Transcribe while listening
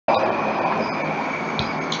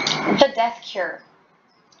Death Cure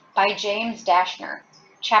by James Dashner.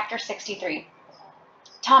 Chapter 63.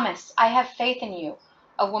 Thomas, I have faith in you,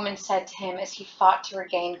 a woman said to him as he fought to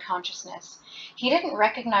regain consciousness. He didn't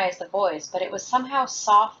recognize the voice, but it was somehow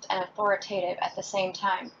soft and authoritative at the same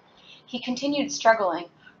time. He continued struggling,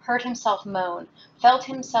 heard himself moan, felt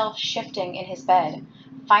himself shifting in his bed.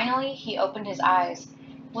 Finally, he opened his eyes.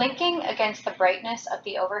 Blinking against the brightness of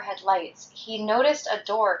the overhead lights, he noticed a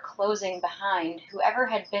door closing behind whoever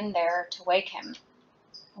had been there to wake him.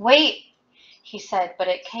 "Wait," he said, but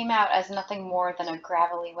it came out as nothing more than a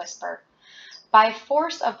gravelly whisper. By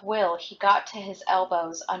force of will, he got to his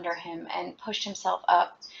elbows under him and pushed himself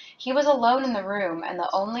up. He was alone in the room, and the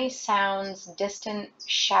only sounds distant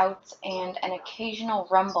shouts and an occasional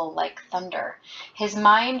rumble like thunder. His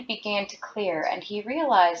mind began to clear, and he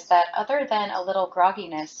realized that other than a little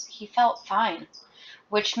grogginess, he felt fine,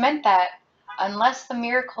 which meant that, unless the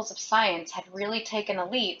miracles of science had really taken a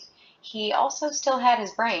leap, he also still had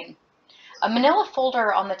his brain. A manila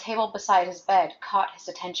folder on the table beside his bed caught his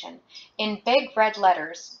attention. In big red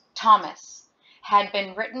letters, Thomas had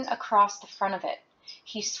been written across the front of it.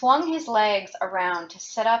 He swung his legs around to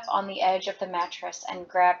sit up on the edge of the mattress and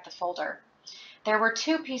grabbed the folder. There were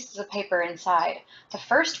 2 pieces of paper inside. The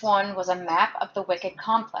first one was a map of the Wicked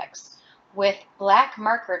Complex, with black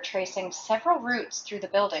marker tracing several routes through the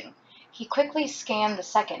building. He quickly scanned the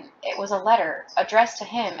second. It was a letter, addressed to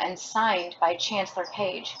him and signed by Chancellor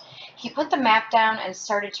Page. He put the map down and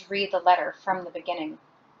started to read the letter from the beginning.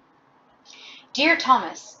 Dear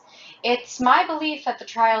Thomas, it's my belief that the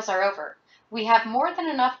trials are over. We have more than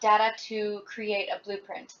enough data to create a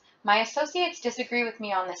blueprint. My associates disagree with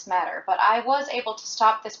me on this matter, but I was able to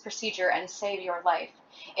stop this procedure and save your life.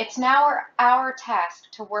 It's now our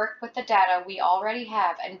task to work with the data we already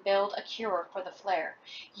have and build a cure for the flare.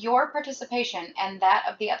 Your participation and that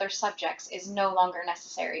of the other subjects is no longer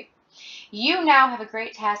necessary. You now have a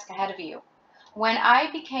great task ahead of you. When I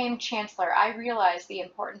became Chancellor, I realized the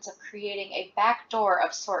importance of creating a back door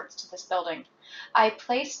of sorts to this building. I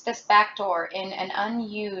placed this back door in an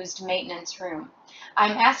unused maintenance room.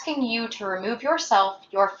 I'm asking you to remove yourself,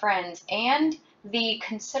 your friends, and the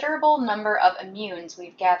considerable number of immunes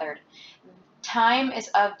we've gathered. Time is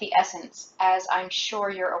of the essence, as I'm sure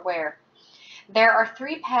you're aware. There are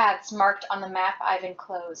 3 paths marked on the map I've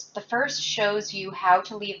enclosed. The first shows you how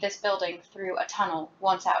to leave this building through a tunnel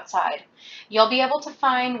once outside. You'll be able to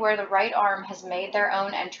find where the right arm has made their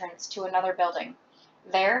own entrance to another building.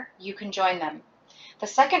 There, you can join them. The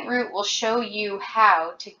second route will show you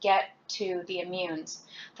how to get to the immunes.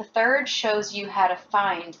 The third shows you how to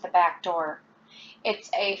find the back door. It's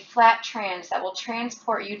a flat trans that will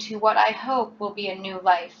transport you to what I hope will be a new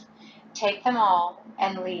life. Take them all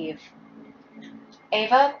and leave.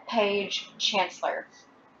 Ava Page, Chancellor.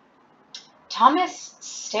 Thomas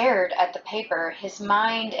stared at the paper, his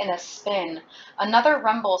mind in a spin. Another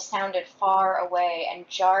rumble sounded far away and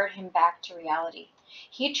jarred him back to reality.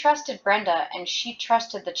 He trusted Brenda, and she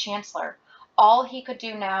trusted the Chancellor. All he could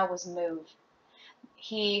do now was move.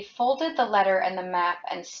 He folded the letter and the map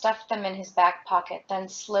and stuffed them in his back pocket, then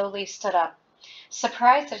slowly stood up.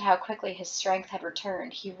 Surprised at how quickly his strength had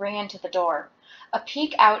returned, he ran to the door. A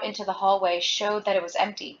peek out into the hallway showed that it was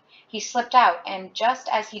empty. He slipped out, and just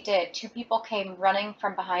as he did, 2 people came running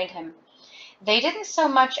from behind him. They didn't so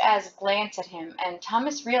much as glance at him, and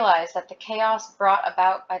Thomas realized that the chaos brought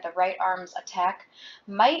about by the right arm's attack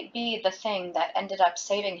might be the thing that ended up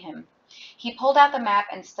saving him. He pulled out the map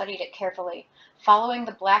and studied it carefully, following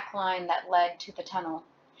the black line that led to the tunnel.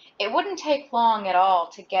 It wouldn't take long at all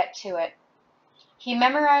to get to it. He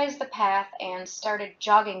memorized the path and started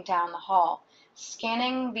jogging down the hall,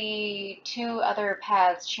 scanning the 2 other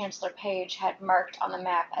paths Chancellor Page had marked on the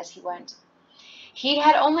map as he went. He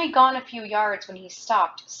had only gone a few yards when he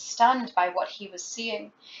stopped, stunned by what he was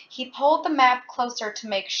seeing. He pulled the map closer to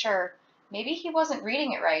make sure. Maybe he wasn't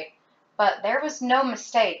reading it right, but there was no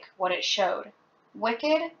mistake what it showed.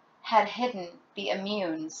 Wicked had hidden the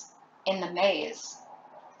immunes in the maze.